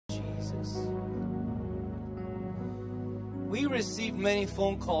We received many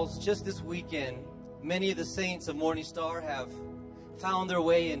phone calls just this weekend. Many of the saints of Morning Star have found their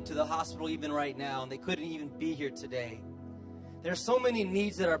way into the hospital even right now, and they couldn't even be here today. There's so many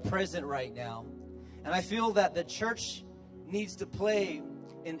needs that are present right now, and I feel that the church needs to play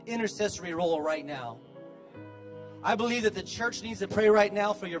an intercessory role right now. I believe that the church needs to pray right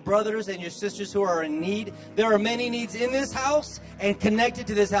now for your brothers and your sisters who are in need. There are many needs in this house and connected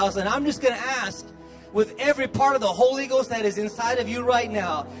to this house. And I'm just going to ask with every part of the Holy Ghost that is inside of you right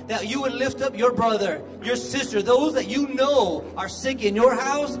now, that you would lift up your brother, your sister, those that you know are sick in your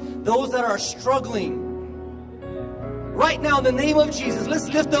house, those that are struggling. Right now, in the name of Jesus, let's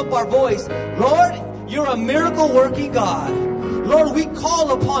lift up our voice. Lord, you're a miracle working God. Lord, we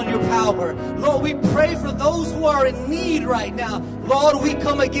call upon your power. Lord, we pray for those who are in need right now. Lord, we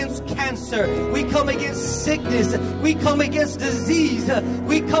come against cancer. We come against sickness. We come against disease.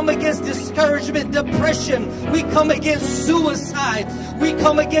 We come against discouragement, depression. We come against suicide. We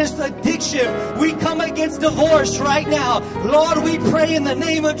come against addiction. We come against divorce right now. Lord, we pray in the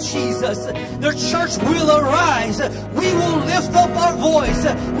name of Jesus. The church will arise. We will lift up our voice.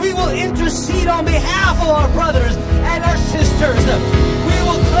 We will intercede on behalf of our brothers and our sisters. We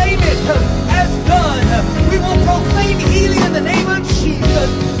will claim it as done. We will proclaim healing in the name of Jesus.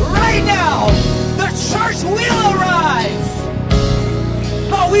 Right now, the church will arise.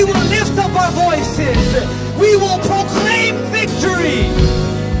 But we will lift up our voices. We will proclaim victory.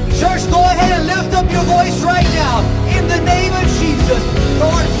 Church, go ahead and lift up your voice right now. In the name of Jesus.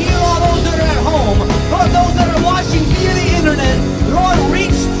 Lord, heal all those that are at home. Lord, those that are watching via the internet. Lord,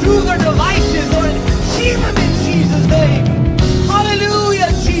 reach through their devices. Lord, heal them in Jesus' name.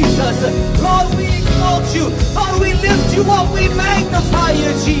 Hallelujah, Jesus. Lord, we exalt you. Lord, we lift you up. We magnify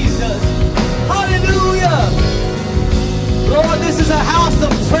you, Jesus. Hallelujah. Lord, this is a house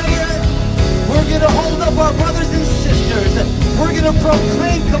of prayer. We're going to hold up our brothers and sisters. We're going to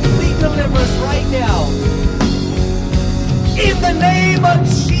proclaim complete deliverance right now. In the name of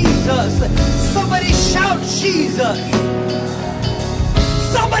Jesus. Somebody shout Jesus.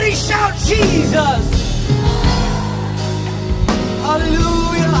 Somebody shout Jesus.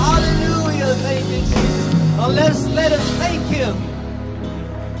 Hallelujah, hallelujah. Thank you, Jesus. Let us thank him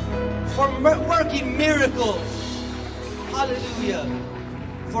for working miracles. Hallelujah.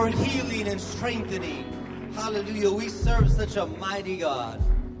 For healing and strengthening. Hallelujah. We serve such a mighty God.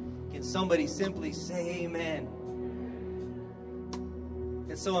 Can somebody simply say amen?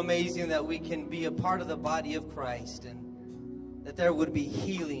 It's so amazing that we can be a part of the body of Christ, and that there would be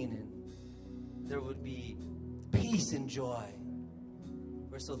healing and there would be peace and joy.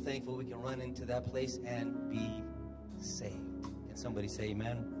 We're so thankful we can run into that place and be saved. Can somebody say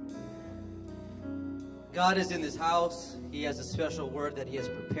amen? God is in this house. He has a special word that he has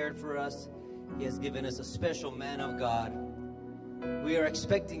prepared for us. He has given us a special man of God. We are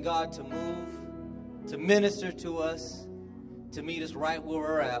expecting God to move, to minister to us, to meet us right where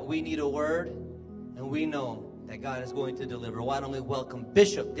we're at. We need a word, and we know that God is going to deliver. Why don't we welcome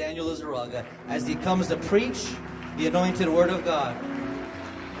Bishop Daniel Lizarraga as he comes to preach the anointed word of God.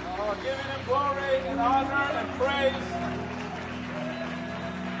 Giving him glory and honor and praise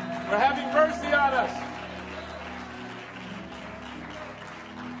for having mercy on us.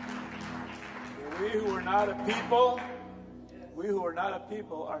 We who are not a people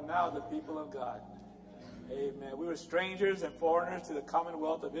are now the people of God. Amen. We were strangers and foreigners to the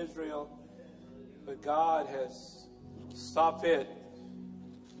Commonwealth of Israel, but God has saw fit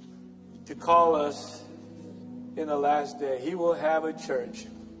to call us in the last day. He will have a church.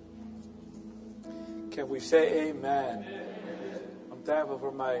 Can we say amen? I'm thankful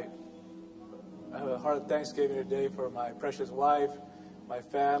for I have a heart of thanksgiving today for my precious wife, my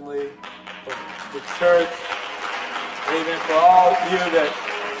family, for the church, amen, for all of you that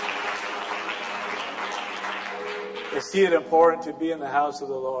see it important to be in the house of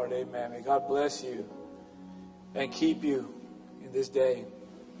the Lord, amen. May God bless you and keep you in this day.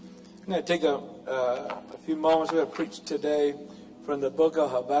 I'm going to take a few moments. We're going to preach today from the book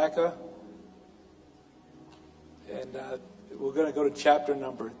of Habakkuk. And we're going to go to chapter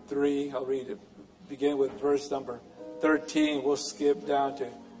number 3. I'll read it. Begin with verse number 13. We'll skip down to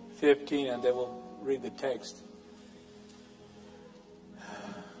 15 and then we'll read the text.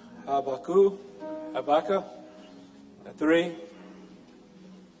 Habakkuk 3,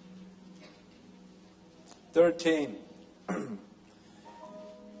 13.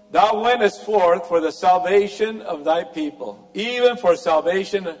 Thou wentest forth for the salvation of thy people, even for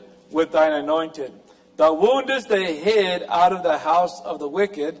salvation with thine anointed. Thou woundest the head out of the house of the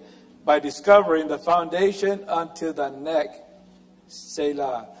wicked by discovering the foundation unto the neck.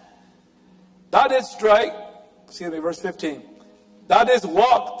 Selah. Thou didst strike verse 15. Thou didst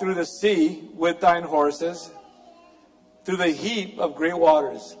walk through the sea with thine horses, through the heap of great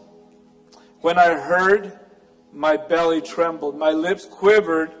waters. When I heard, my belly trembled, my lips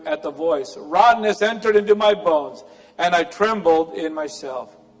quivered at the voice. Rottenness entered into my bones, and I trembled in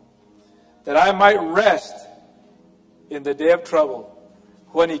myself, that I might rest in the day of trouble.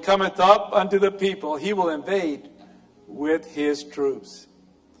 When he cometh up unto the people, he will invade with his troops.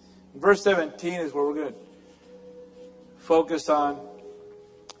 Verse 17 is where we're going to focus on.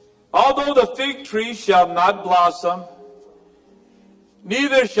 Although the fig tree shall not blossom,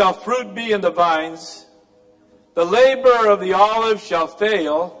 neither shall fruit be in the vines, the labor of the olive shall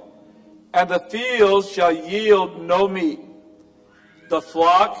fail, and the fields shall yield no meat. The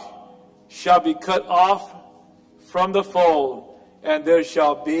flock shall be cut off from the fold, and there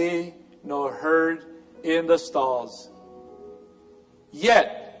shall be no herd in the stalls.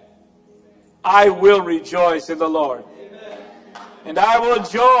 Yet I will rejoice in the Lord, and I will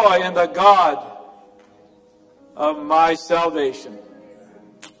joy in the God of my salvation.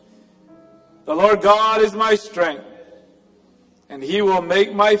 The Lord God is my strength, and he will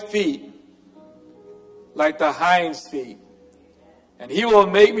make my feet like the hinds' feet, and he will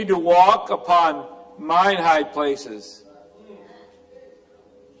make me to walk upon mine high places.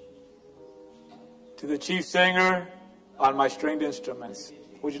 To the chief singer on my stringed instruments.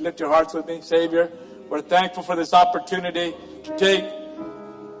 Would you lift your hearts with me? Savior, we're thankful for this opportunity to take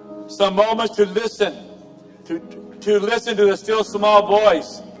some moments to listen, to listen to the still small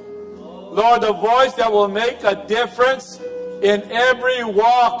voice. Lord, the voice that will make a difference in every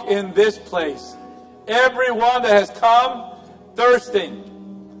walk in this place. Everyone that has come thirsting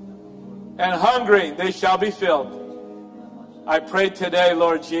and hungering, they shall be filled. I pray today,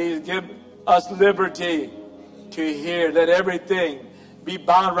 Lord Jesus, give us liberty to hear. Let everything be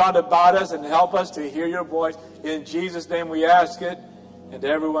bound round about us and help us to hear your voice. In Jesus' name we ask it. And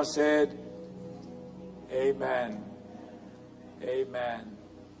everyone said, amen. Amen.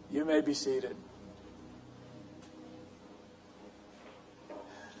 You may be seated.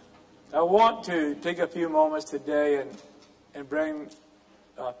 I want to take a few moments today and bring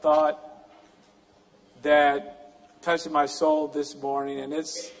a thought that touched my soul this morning. And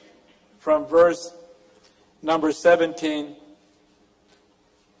it's from verse number 17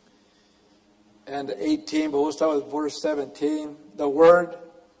 and 18. But we'll start with verse 17. The word,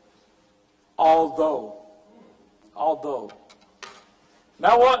 although. Although.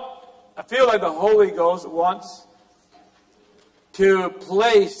 Now I feel like the Holy Ghost wants to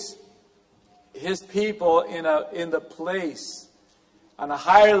place his people in the place on a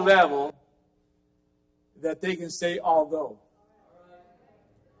higher level that they can say although.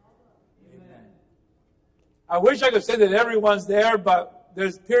 Amen. I wish I could say that everyone's there, but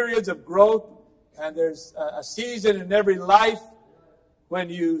there's periods of growth and there's a season in every life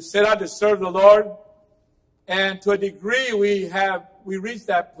when you set out to serve the Lord. And to a degree we reach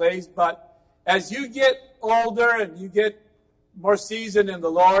that place, but as you get older and you get more seasoned in the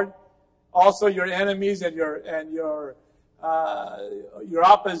Lord, also your enemies and your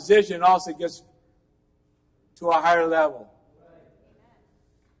opposition also gets to a higher level.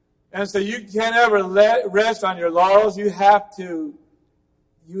 And so you can't ever rest on your laurels. You have to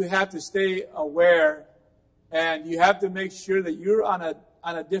stay aware, and you have to make sure that you're on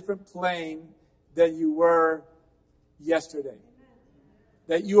a different plane than you were yesterday.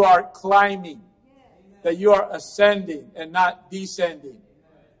 That you are climbing, that you are ascending and not descending.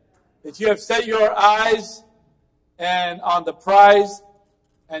 That you have set your eyes on the prize,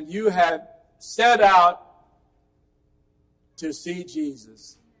 and you have set out to see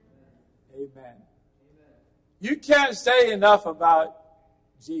Jesus. Amen. You can't say enough about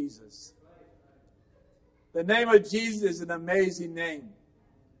Jesus. The name of Jesus is an amazing name.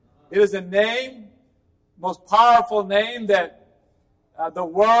 It is a name, most powerful name that the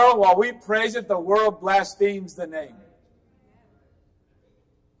world, while we praise it, the world blasphemes the name.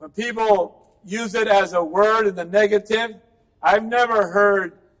 When people use it as a word in the negative, I've never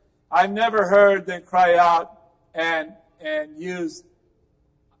heard them cry out and use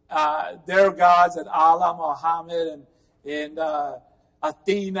their gods and Allah, Muhammad, and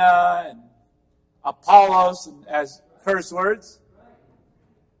Athena and Apollos as curse words.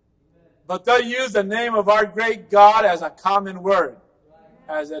 But they'll use the name of our great God as a common word,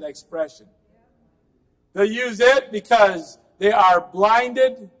 as an expression. They'll use it because they are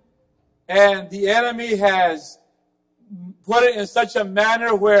blinded, and the enemy has put it in such a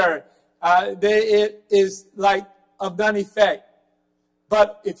manner where it is like of none effect.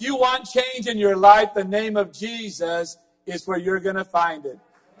 But if you want change in your life, the name of Jesus is where you're going to find it.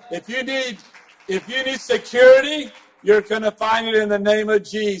 If you need If you need security, you're going to find it in the name of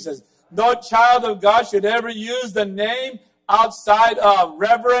Jesus. No child of God should ever use the name outside of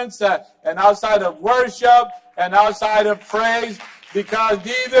reverence and outside of worship and outside of praise, because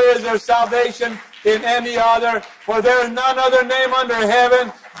neither is there salvation in any other, for there is none other name under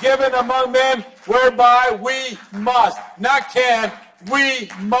heaven given among men whereby we must, not can, we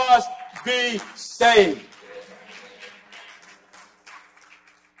must be saved.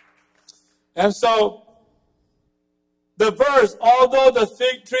 And so, the verse, although the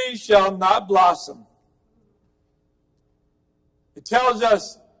fig tree shall not blossom, it tells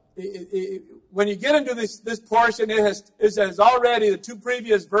us, when you get into this portion, it says already, the two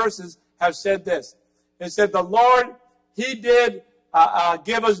previous verses have said this. It said, the Lord, He did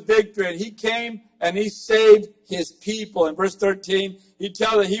give us victory, and He came and He saved His people. In verse 13, He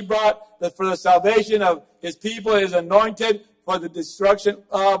tells that He brought for the salvation of His people, His anointed, for the destruction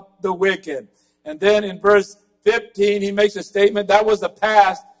of the wicked. And then in verse 15, He makes a statement, that was the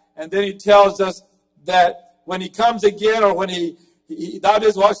past, and then He tells us that when He comes again, or when thou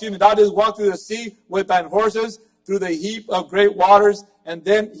didst walk through the sea with thine horses, through the heap of great waters, and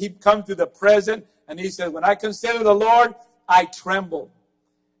then He comes to the present, and He says, when I consider the Lord, I trembled.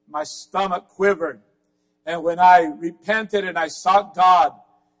 My stomach quivered. And when I repented and I sought God,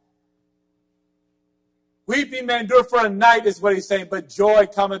 weeping may endure for a night, is what He's saying, but joy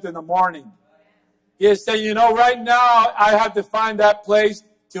cometh in the morning. He is saying, right now I have to find that place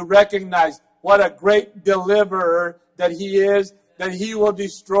to recognize what a great deliverer that He is, that He will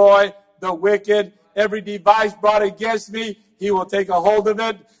destroy the wicked. Every device brought against me, He will take a hold of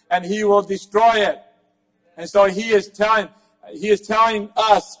it and He will destroy it. And so He is telling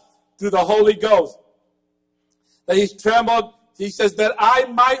us through the Holy Ghost that He's trembled. He says that I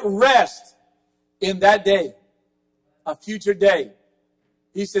might rest in that day, a future day.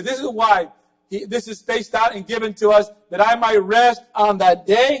 He said, this is why this is spaced out and given to us, that I might rest on that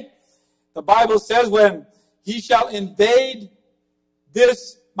day. The Bible says, when He shall invade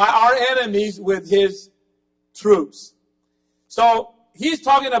our enemies with His troops. So He's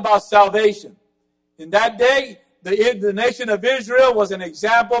talking about salvation. In that day, the nation of Israel was an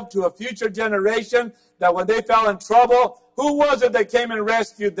example to a future generation that when they fell in trouble, who was it that came and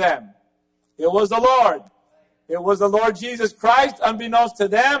rescued them? It was the Lord. It was the Lord Jesus Christ, unbeknownst to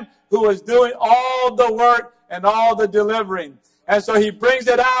them, who was doing all the work and all the delivering. And so He brings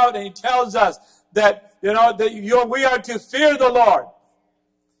it out and He tells us that, we are to fear the Lord.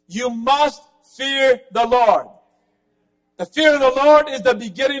 You must fear the Lord. The fear of the Lord is the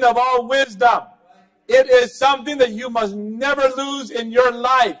beginning of all wisdom. It is something that you must never lose in your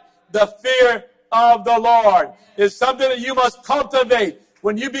life. The fear of the Lord is something that you must cultivate.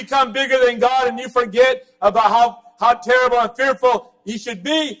 When you become bigger than God and you forget about how terrible and fearful He should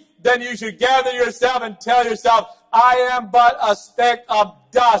be, then you should gather yourself and tell yourself, I am but a speck of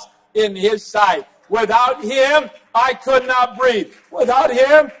dust in His sight. Without Him, I could not breathe. Without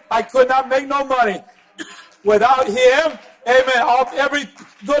Him, I could not make no money. Without Him, amen, every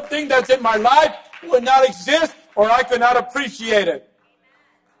good thing that's in my life would not exist, or I could not appreciate it.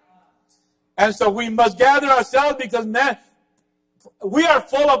 And so we must gather ourselves, because, man, we are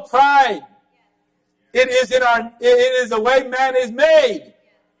full of pride. It is the way man is made.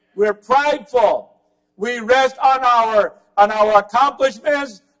 We're prideful. We rest on our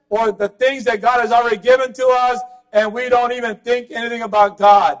accomplishments or the things that God has already given to us, and we don't even think anything about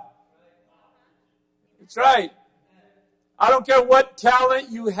God. That's right. I don't care what talent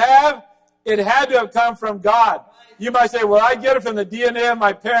you have, it had to have come from God. You might say, well, I get it from the DNA of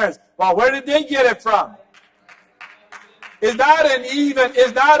my parents. Well, where did they get it from? It's not an even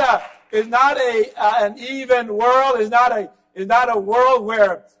world. It's not a world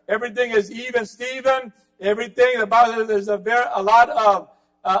where everything is even, Stephen. Everything, the Bible says there's a lot of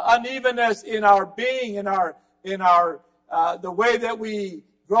unevenness in our being, in our the way that we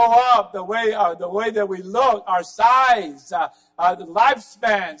grow up, the way that we look, our size, the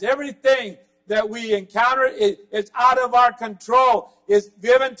lifespans, everything that we encounter is out of our control. It's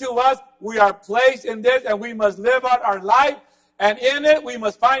given to us. We are placed in this, and we must live out our life. And in it, we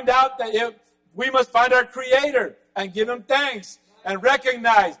must find out we must find our Creator and give Him thanks and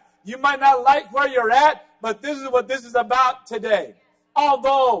recognize. You might not like where you're at, but this is what this is about today.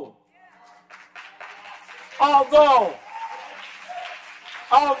 Although,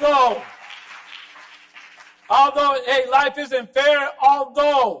 hey, life isn't fair,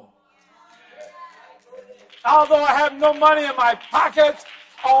 although I have no money in my pockets,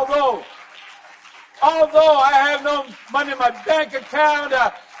 although I have no money in my bank account,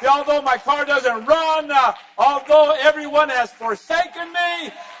 although my car doesn't run, although everyone has forsaken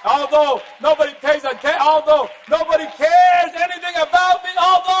me, although nobody pays attention, although nobody cares anything about me,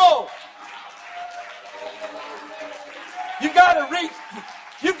 although you've got to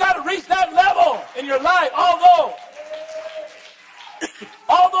reach that level in your life, although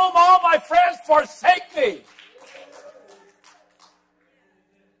all my friends forsake me.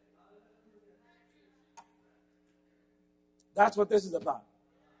 That's what this is about.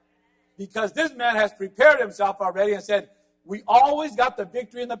 Because this man has prepared himself already and said, we always got the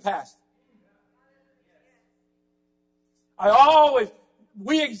victory in the past.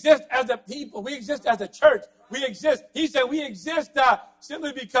 We exist as a people. We exist as a church. We exist. He said we exist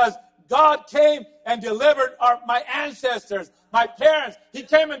simply because God came and delivered my ancestors, my parents. He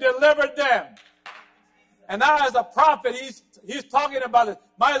came and delivered them. And now as a prophet, he's talking about it.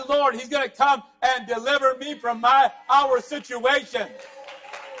 My Lord, he's going to come and deliver me from our situation.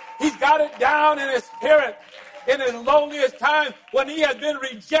 He's got it down in his spirit. In his loneliest time, when he has been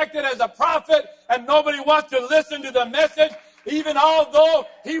rejected as a prophet and nobody wants to listen to the message, even although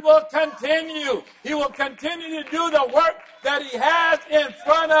he will continue to do the work that he has in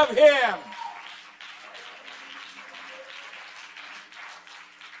front of him.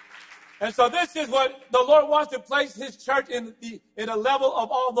 And so this is what the Lord wants to place his church in a level of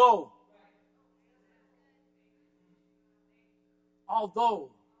although.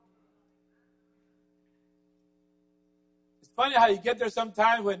 Although. It's funny how you get there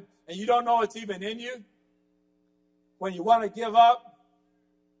sometimes and you don't know it's even in you. When you want to give up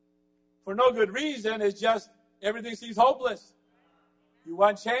for no good reason, it's just everything seems hopeless. You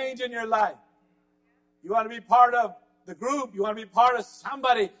want change in your life. You want to be part of the group. You want to be part of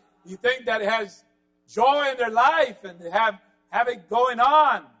somebody you think that has joy in their life and have it going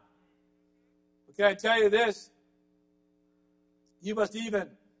on. But can I tell you this? You must even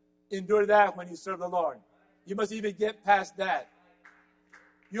endure that when you serve the Lord. You must even get past that.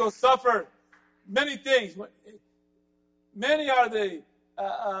 You'll suffer many things. Many are the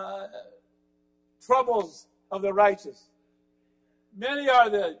troubles of the righteous. Many are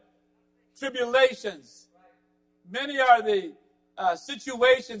the tribulations. Many are the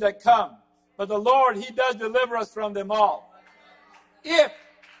situations that come. But the Lord, he does deliver us from them all. If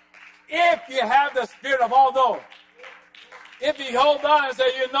you have the spirit of although, if you hold on and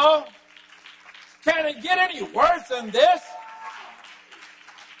say, can it get any worse than this?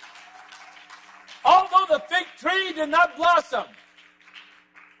 Although the fig tree did not blossom.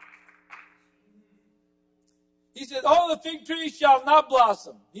 He says, the fig tree shall not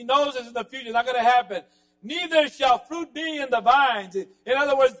blossom. He knows this in the future. It's not going to happen. Neither shall fruit be in the vines. In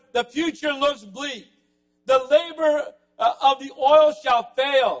other words, the future looks bleak. The labor of the oil shall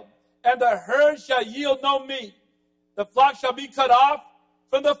fail, and the herd shall yield no meat. The flock shall be cut off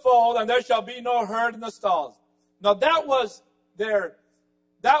from the fold, and there shall be no herd in the stalls. Now that was their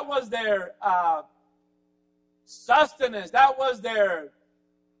sustenance. That was their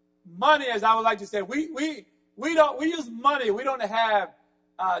money, as I would like to say. We use money. We don't have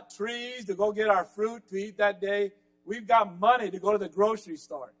trees to go get our fruit to eat that day. We've got money to go to the grocery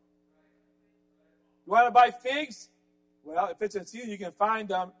store. You want to buy figs? Well, if it's in season, you can find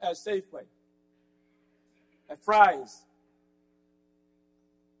them at Safeway, at Fry's,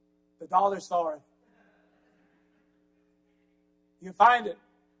 the dollar store. You can find it,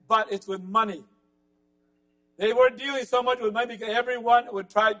 but it's with money. They weren't dealing so much with money because everyone would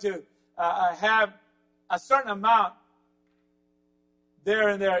try to have a certain amount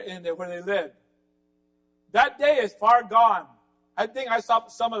there where they lived. That day is far gone. I think I saw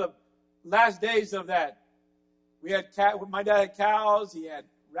some of the last days of that. My dad had cows, he had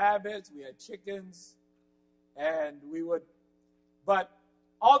rabbits, we had chickens, and but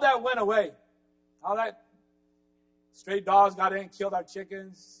all that went away. All that stray dogs got in, killed our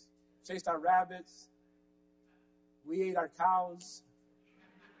chickens, chased our rabbits. We ate our cows.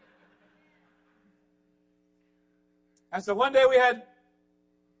 And so one day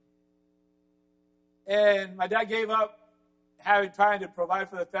and my dad gave up trying to provide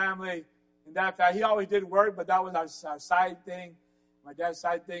for the family. And that fact, he always did work, but that was our side thing, my dad's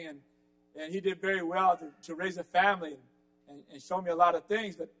side thing. And he did very well to raise a family and show me a lot of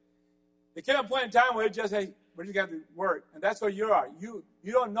things. But there came a point in time where it just, hey, we're just going to work. And that's where you are. You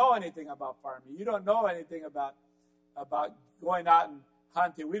don't know anything about farming. You don't know anything about going out and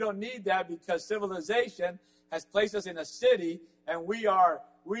hunting. We don't need that because civilization has placed us in a city, and we are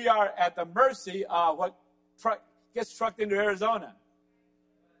at the mercy of what gets trucked into Arizona.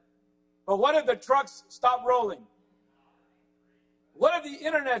 But what if the trucks stop rolling? What if the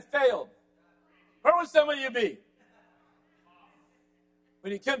internet failed? Where would some of you be?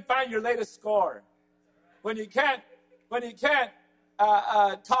 when you can't find your latest score, when you can't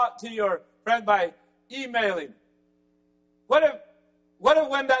talk to your friend by emailing. What if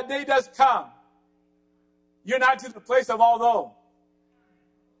when that day does come, you're not to the place of although?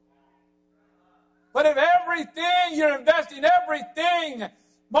 What if everything, you're investing everything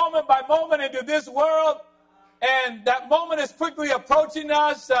moment by moment into this world, and that moment is quickly approaching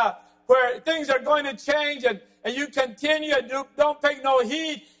us where things are going to change, and you continue, don't pay no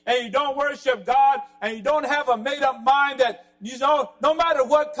heed, and you don't worship God, and you don't have a made-up mind that, no matter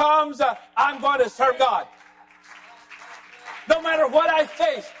what comes, I'm going to serve God. No matter what I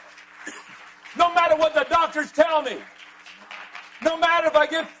face, no matter what the doctors tell me, no matter if I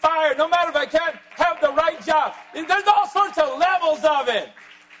get fired, no matter if I can't have the right job. There's all sorts of levels of it.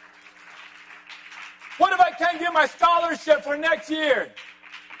 What if I can't get my scholarship for next year?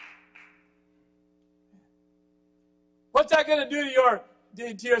 What's that going to do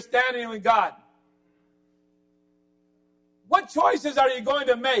to your standing with God? What choices are you going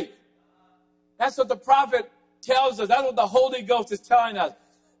to make? That's what the prophet tells us. That's what the Holy Ghost is telling us.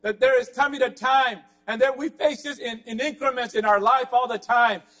 That there is coming a time, and that we face this in increments in our life all the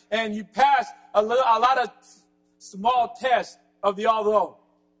time. And you pass a lot of small tests of the although.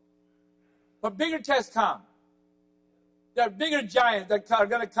 But bigger tests come. There are bigger giants that are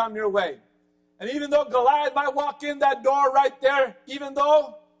going to come your way. And even though Goliath might walk in that door right there, even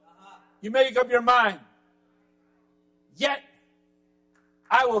though you make up your mind, yet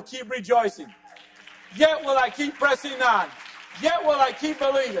I will keep rejoicing. Yet will I keep pressing on. Yet will I keep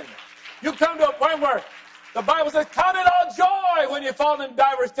believing. You come to a point where the Bible says, count it all joy when you fall in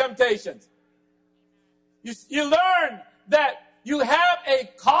diverse temptations. You learn that you have a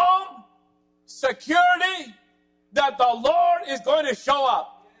calm security that the Lord is going to show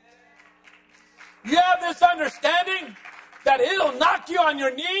up. You have this understanding that it'll knock you on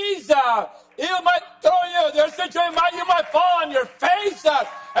your knees. It might throw you. There's a situation you might fall on your face.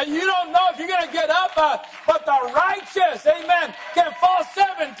 And you don't know if you're going to get up. But the righteous, amen, can fall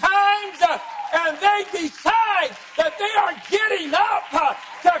 7 times. And they decide that they are getting up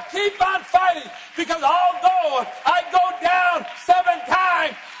to keep on fighting. Because although I go down 7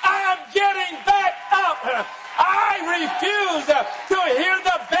 times, I am getting back up. I refuse to hear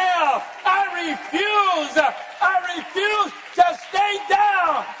the bell. I refuse to stay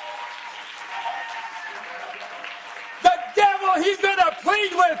down. The devil, he's going to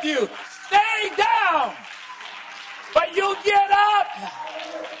plead with you. Stay down. But you get up.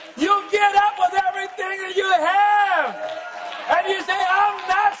 You get up with everything that you have. And you say, I'm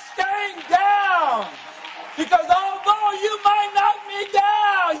not staying down. Because although you might knock me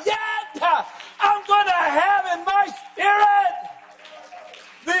down, yet I'm going to have in my spirit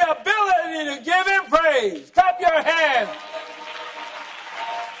the ability to give him praise. Clap your hands.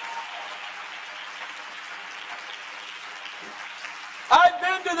 I've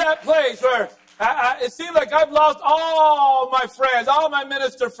been to that place where it seems like I've lost all my friends, all my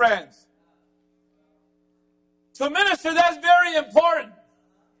minister friends. To minister, that's very important.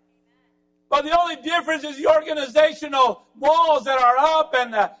 But the only difference is the organizational walls that are up,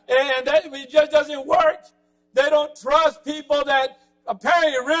 and that it just doesn't work. They don't trust people that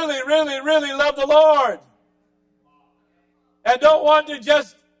apparently really love the Lord and don't want to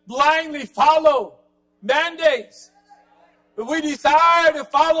just blindly follow mandates. But we desire to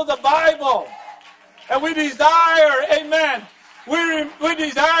follow the Bible, and we desire, amen, we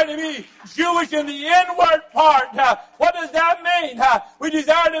desire to be Jewish in the inward part. What does that mean? We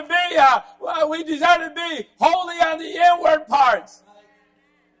desire to be holy on the inward parts.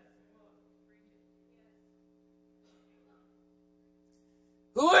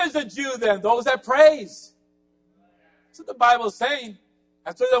 Who is a Jew then? Those that praise. That's what the Bible is saying.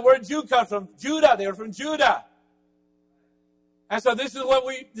 That's where the word Jew comes from. Judah. They were from Judah. And so this is what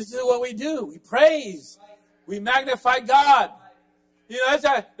we do. We praise. We magnify God. You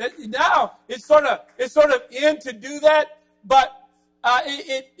know, now it's sort of in to do that, but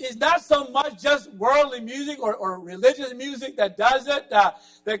it is not so much just worldly music or religious music that does it,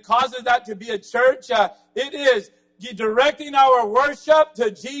 that causes that to be a church. It is directing our worship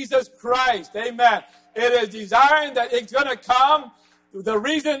to Jesus Christ. Amen. It is desiring that it's going to come. The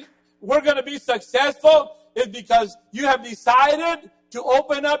reason we're going to be successful is because you have decided to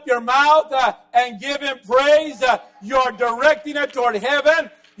open up your mouth and give him praise. You're directing it toward heaven.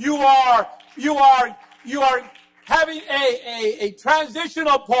 You are having a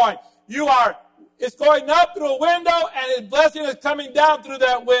transitional point. It's going up through a window, and his blessing is coming down through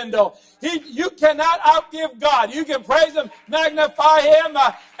that window. You cannot outgive God. You can praise him, magnify him,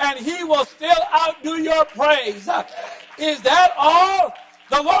 and he will still outdo your praise. Is that all?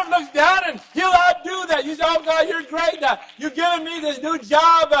 The Lord looks down and He'll outdo that. You say, oh God, you're great. You've given me this new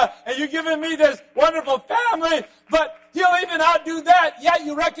job and you've given me this wonderful family. But He'll even outdo that. Yeah,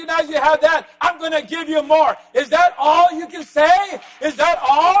 you recognize you have that. I'm going to give you more. Is that all you can say? Is that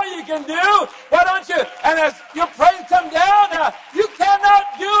all you can do? Why don't you? And as your praise comes down, you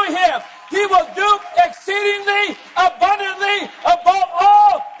cannot do Him. He will do exceedingly, abundantly, above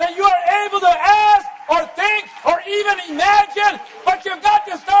all that you are able to ask or think or even imagine. But you've got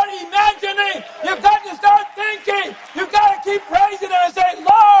to start imagining. You've got to start thinking. You've got to keep praising Him and say,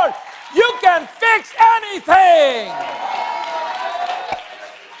 Lord, you can fix anything.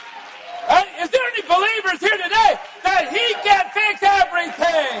 And is there any believers here today that He can fix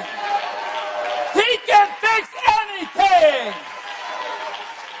everything? He can fix anything.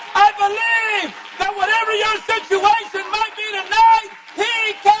 I believe that whatever your situation might be tonight,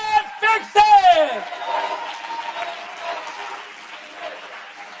 He can fix it.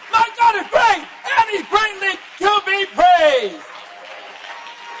 My God is great, and He's greatly to be praised.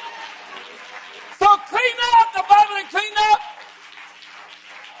 So clean up, the Bible says clean up.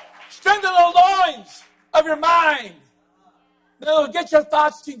 Strengthen the loins of your mind. It'll get your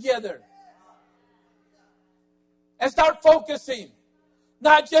thoughts together. And start focusing.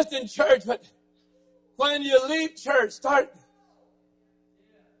 Not just in church, but when you leave church, start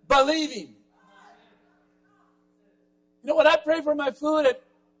believing. You know what? I pray for my food at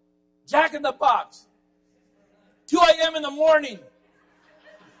Jack in the Box. 2 a.m. in the morning.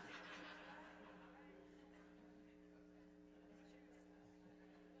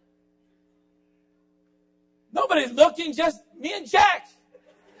 Nobody's looking, just me and Jack.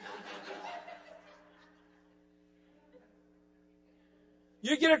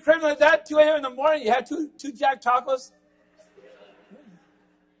 You get a craving like that, 2 a.m. in the morning, you have two Jack tacos.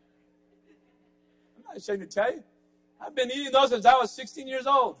 I'm not ashamed to tell you. I've been eating those since I was 16 years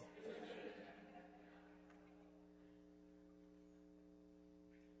old.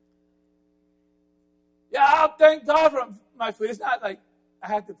 Yeah, I'll thank God for my food. It's not like I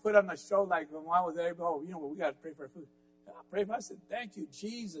had to put on a show like when I was there. Oh, you know what? We got to pray for our food. I'll pray for. I said, thank you,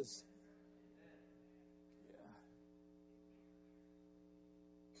 Jesus.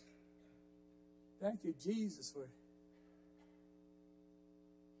 Thank you, Jesus, for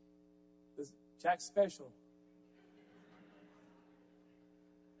this Jack special.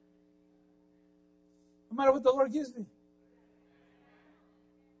 No matter what the Lord gives me.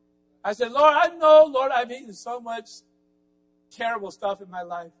 I said, Lord, I know, Lord, I've eaten so much terrible stuff in my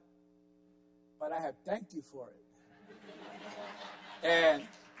life, but I have thanked you for it.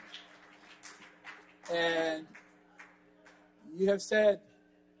 And you have said,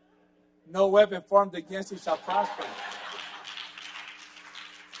 no weapon formed against you shall prosper.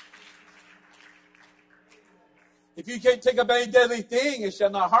 If you can't take up any deadly thing, it shall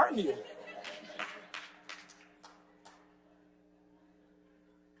not harm you.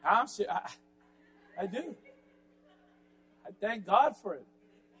 I do. I thank God for it.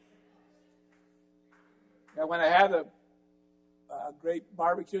 And when I had a great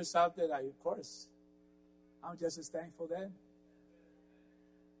barbecue or something, I'm just as thankful then.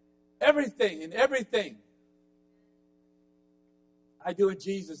 Everything I do in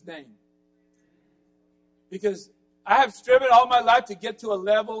Jesus' name. Because I have striven all my life to get to a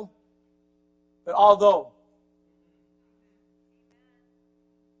level, but although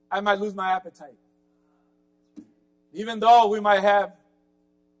I might lose my appetite, even though we might have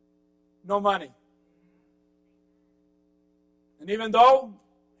no money, and even though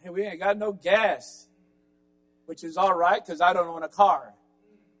we ain't got no gas, which is all right because I don't own a car.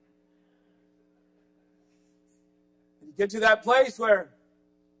 Get to that place where,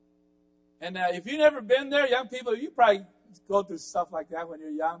 and if you've never been there, young people, you probably go through stuff like that when you're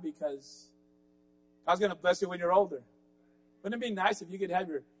young because God's going to bless you when you're older. Wouldn't it be nice if you could have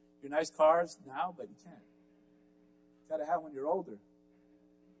your nice cars now, but you can't. You got to have them when you're older.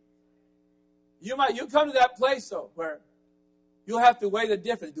 You come to that place though where you'll have to weigh the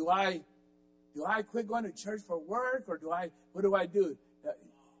difference. Do I quit going to church for work, or what do I do?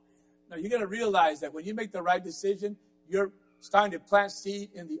 Now you're going to realize that when you make the right decision, you're starting to plant seed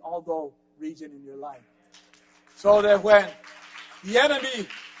in the Aldo region in your life. So that when the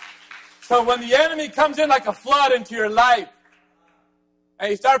enemy comes in like a flood into your life, and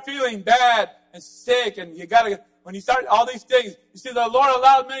you start feeling bad and sick, and when you start all these things, you see the Lord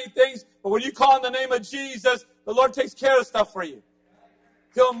allowed many things, but when you call on the name of Jesus, the Lord takes care of stuff for you.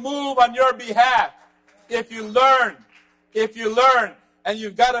 He'll move on your behalf if you learn. And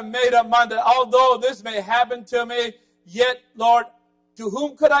you've got to make up mind that although this may happen to me, yet, Lord, to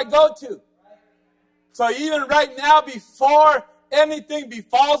whom could I go to? So even right now, before anything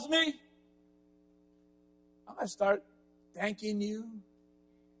befalls me, I'm going to start thanking you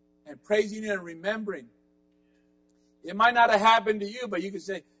and praising you and remembering. It might not have happened to you, but you can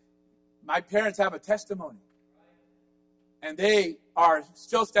say, my parents have a testimony. And they are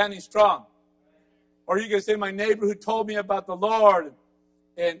still standing strong. Or you can say, my neighbor who told me about the Lord,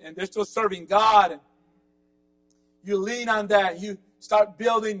 and they're still serving God. And you lean on that. You start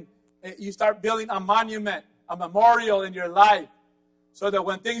building a monument, a memorial in your life, so that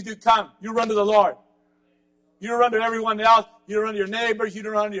when things do come, you run to the Lord. You don't run to everyone else. You don't run to your neighbors. You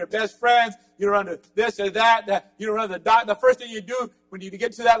don't run to your best friends. You don't run to this or that. You don't run to the doctor. The first thing you do when you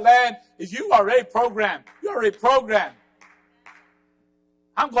get to that land is you are already programmed. You're already programmed.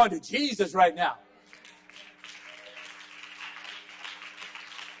 I'm going to Jesus right now.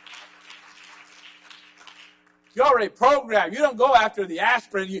 You're already programmed. You don't go after the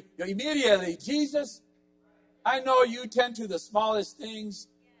aspirin. You immediately, Jesus, I know you tend to the smallest things.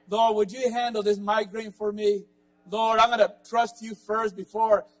 Lord, would you handle this migraine for me? Lord, I'm going to trust you first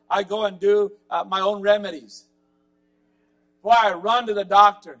before I go and do my own remedies. Before I run to the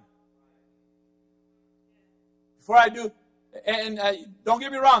doctor. Before I do, and don't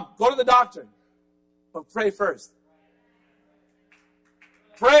get me wrong, go to the doctor. But pray first.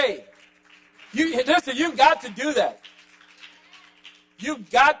 Pray. Listen, you've got to do that. You've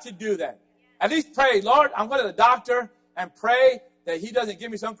got to do that. At least pray, Lord, I'm going to the doctor and pray that he doesn't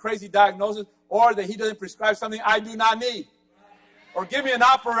give me some crazy diagnosis or that he doesn't prescribe something I do not need. Or give me an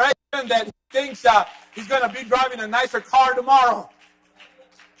operation that he thinks he's going to be driving a nicer car tomorrow.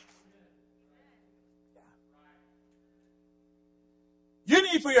 You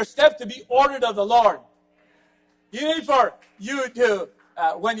need for your steps to be ordered of the Lord. You need for you to,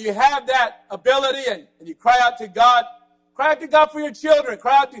 when you have that ability and you cry out to God for your children.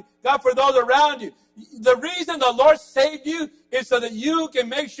 Cry out to God for those around you. The reason the Lord saved you is so that you can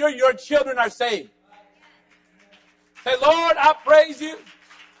make sure your children are saved. Say, Lord, I praise you.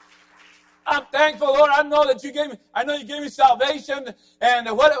 I'm thankful, Lord. I know that you gave me salvation. And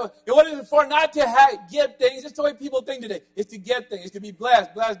what is it for? Not to get things. It's the way people think today. It's to get things. It's to be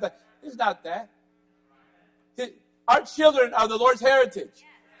blessed. It's not that. Our children are the Lord's heritage.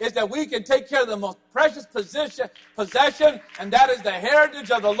 Is that we can take care of the most precious possession, and that is the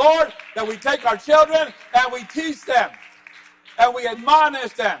heritage of the Lord, that we take our children and we teach them, and we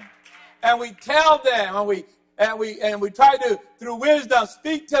admonish them, and we tell them, and we try to, through wisdom,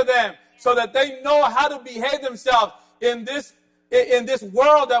 speak to them so that they know how to behave themselves in this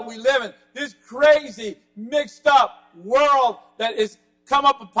world that we live in, this crazy, mixed up world that is come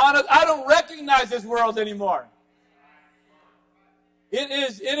up upon us. I don't recognize this world anymore. It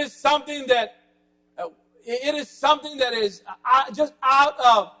is something that is just out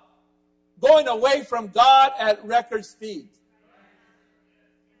of going away from God at record speed.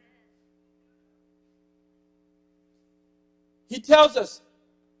 He tells us,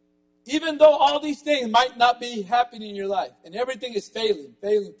 even though all these things might not be happening in your life, and everything is failing.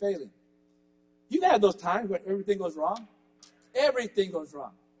 You've had those times where everything goes wrong. Everything goes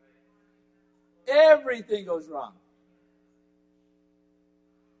wrong. Everything goes wrong.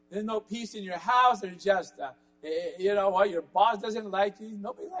 There's no peace in your house. There's just, your boss doesn't like you.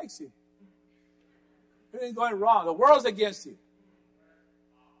 Nobody likes you. Everything's going wrong. The world's against you.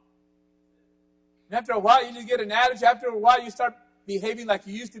 And after a while, you just get an attitude. After a while, you start behaving like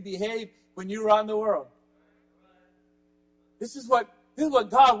you used to behave when you were on the world. This is what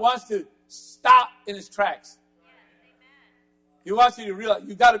God wants to stop in his tracks. He wants you to realize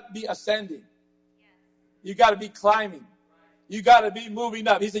you got to be ascending. You got to be climbing. You got to be moving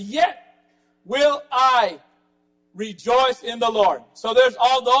up. He said, yet will I rejoice in the Lord. So there's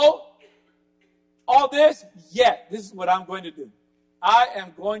all this, yet this is what I'm going to do. I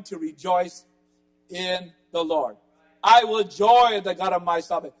am going to rejoice in the Lord. I will joy in the God of my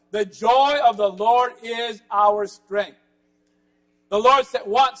salvation. The joy of the Lord is our strength. The Lord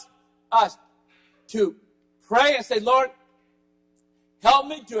wants us to pray and say, Lord, help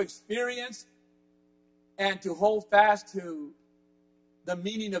me to experience and to hold fast to the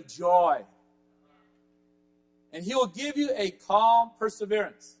meaning of joy. And he will give you a calm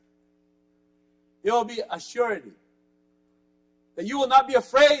perseverance. It will be a surety that you will not be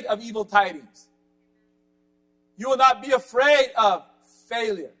afraid of evil tidings. You will not be afraid of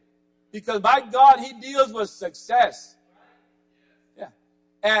failure. Because by God, he deals with success. Yeah.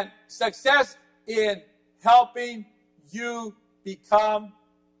 And success in helping you become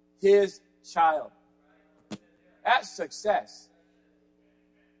his child. That's success.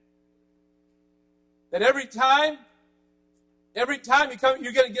 That every time you come,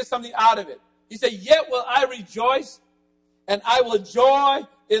 you're going to get something out of it. He said, yet will I rejoice and I will joy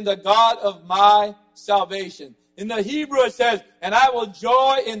in the God of my salvation. In the Hebrew it says, and I will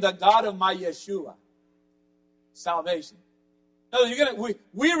joy in the God of my Yeshua. Salvation. No,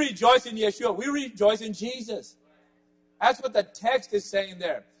 we rejoice in Yeshua. We rejoice in Jesus. That's what the text is saying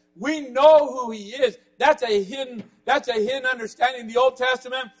there. We know who he is. That's a hidden understanding in the Old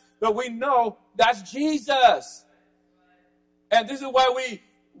Testament, but we know that's Jesus. And this is why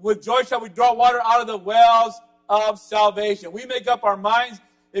with joy shall we draw water out of the wells of salvation. We make up our minds.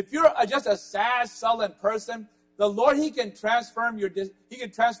 If you're just a sad, sullen person, the Lord, he can transform your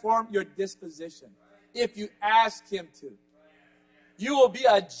disposition if you ask him to. You will be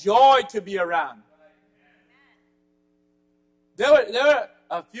a joy to be around. There were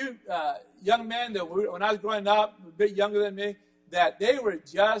a few young men that when I was growing up, a bit younger than me, that they were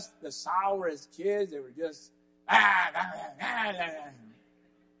just the sourest kids. They were just,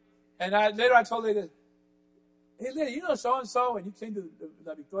 and later I told Lady, hey, Lady, you know so-and-so, when you came to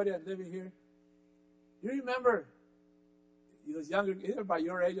La Victoria and living here, you remember, he was younger, they were about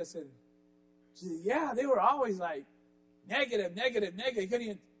your age. I said, she said, yeah, they were always like negative. You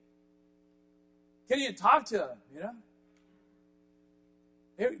couldn't even talk to them, you know.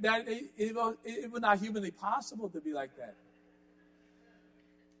 It was not humanly possible to be like that.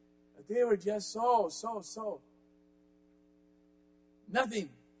 But they were just so. Nothing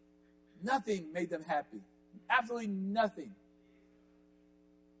made them happy. Absolutely nothing.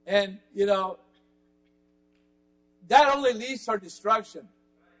 And, you know, that only leads to destruction.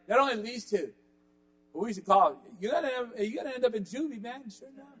 That only leads to what we used to call, you're gonna end up in juvie, man. Sure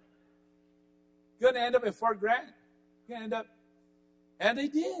enough. You're gonna end up in Fort Grant. You're gonna end up, and they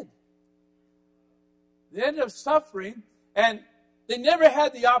did. They ended up suffering, and they never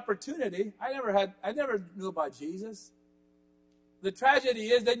had the opportunity. I never knew about Jesus. The tragedy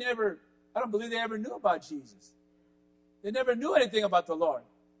is I don't believe they ever knew about Jesus. They never knew anything about the Lord.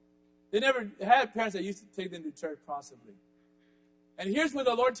 They never had parents that used to take them to church, possibly. And here's what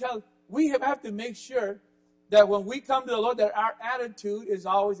the Lord tells, we have to make sure that when we come to the Lord, that our attitude is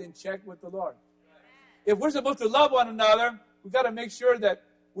always in check with the Lord. If we're supposed to love one another, we've got to make sure that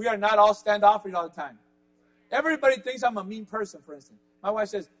we are not all standoffish all the time. Everybody thinks I'm a mean person, for instance. My wife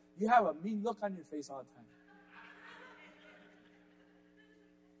says, you have a mean look on your face all the time.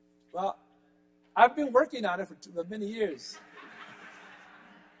 Well, I've been working on it for many years.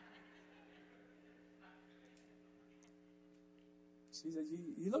 She says,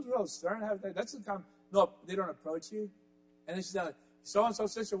 you look real stern. That's the kind. No, they don't approach you. And then she's like, so-and-so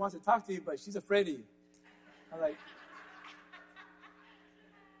sister wants to talk to you, but she's afraid of you. I'm like,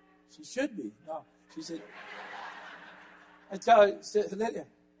 she should be. No, she said, I tell her, Lydia,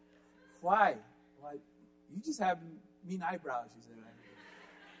 why? Why? You just have mean eyebrows, she said.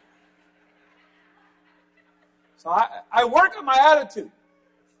 So I work on my attitude.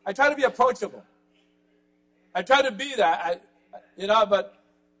 I try to be approachable. I try to be that.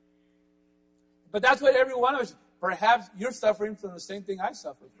 But that's what every one of us, perhaps you're suffering from the same thing I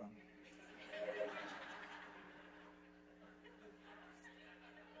suffer from.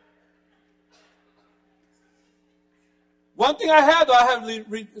 One thing I have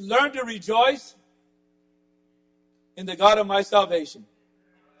learned to rejoice in the God of my salvation.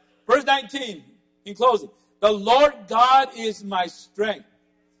 Verse 19, in closing. The Lord God is my strength,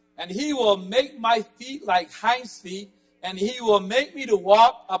 and he will make my feet like hinds' feet, and he will make me to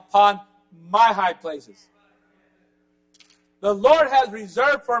walk upon my high places. The Lord has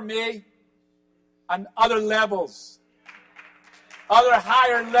reserved for me on other levels, other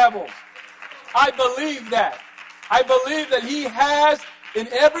higher levels. I believe that. I believe that he has, in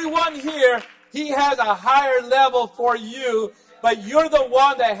everyone here, he has a higher level for you, but you're the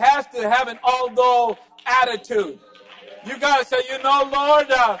one that has to have an although attitude. You got to say,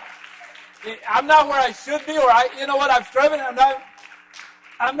 Lord, I'm not where I should be, or I've striven.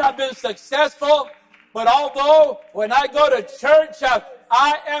 I'm not been successful. But although when I go to church,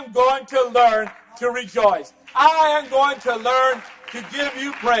 I am going to learn to rejoice. I am going to learn to give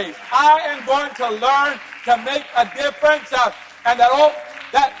you praise. I am going to learn to make a difference. And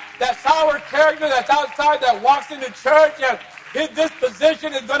that sour character that's outside that walks into church, his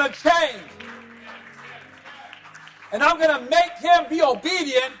disposition is going to change. And I'm going to make him be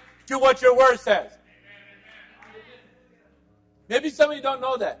obedient to what your word says. Maybe some of you don't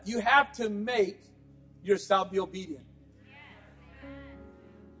know that. You have to make yourself be obedient.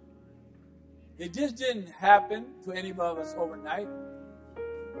 It just didn't happen to any of us overnight.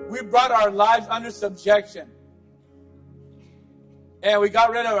 We brought our lives under subjection. And we got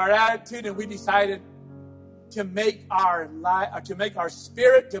rid of our attitude, and we decided to make our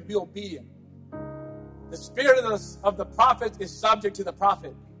spirit to be obedient. The spirit of the prophet is subject to the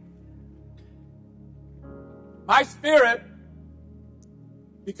prophet. My spirit,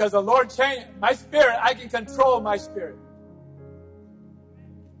 because the Lord changed my spirit, I can control my spirit.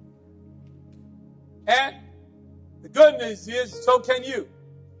 And the good news is, so can you.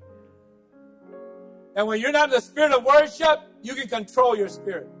 And when you're not in the spirit of worship, you can control your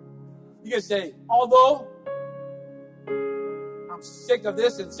spirit. You can say, although I'm sick of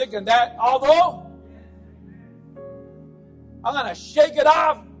this and sick of that, although I'm going to shake it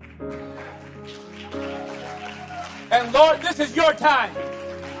off. And Lord, this is your time.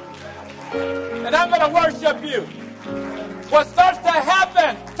 And I'm going to worship you. What starts to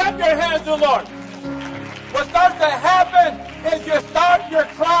happen, clap your hands to the Lord. What starts to happen is you start your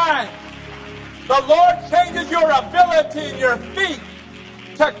climb. The Lord changes your ability in your feet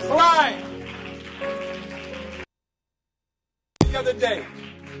to climb. The other day,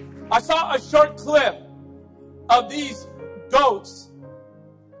 I saw a short clip of these goats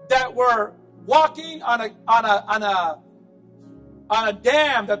that were walking on a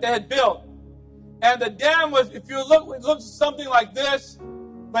dam that they had built. And the dam was, if you look, it looks something like this,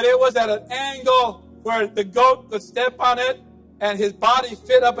 but it was at an angle where the goat could step on it and his body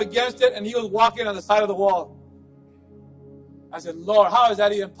fit up against it and he was walking on the side of the wall. I said, Lord, how is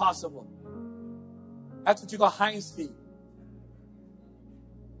that even possible? That's what you call hinds feet.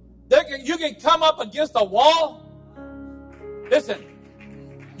 You can come up against a wall. Listen,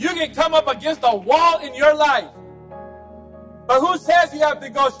 you can come up against a wall in your life. But who says you have to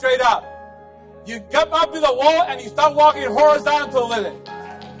go straight up? You come up to the wall and you start walking horizontal with it.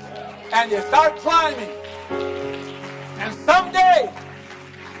 And you start climbing. And someday,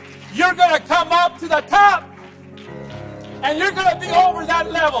 you're going to come up to the top. And you're going to be over that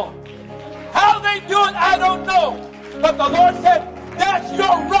level. How they do it, I don't know. But the Lord said, that's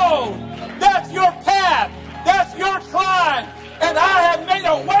your road. That's your path. That's your climb. And I have made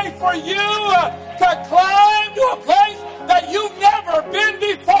a way for you to climb to a place that you've never been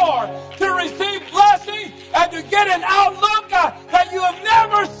before, to receive blessing and to get an outlook that you have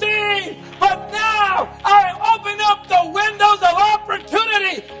never seen. But now I open up the windows of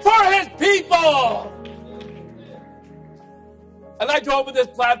opportunity for His people. I'd like to open this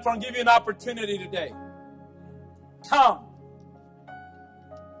platform and give you an opportunity today. Come.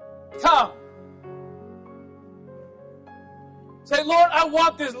 Come. Say, Lord, I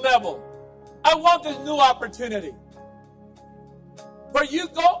want this level. I want this new opportunity. Where you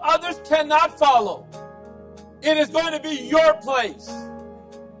go, others cannot follow. It is going to be your place.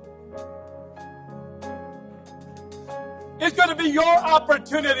 It's going to be your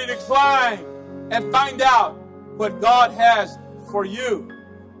opportunity to climb and find out what God has for you.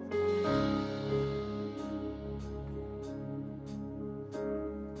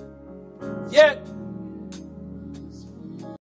 Yet,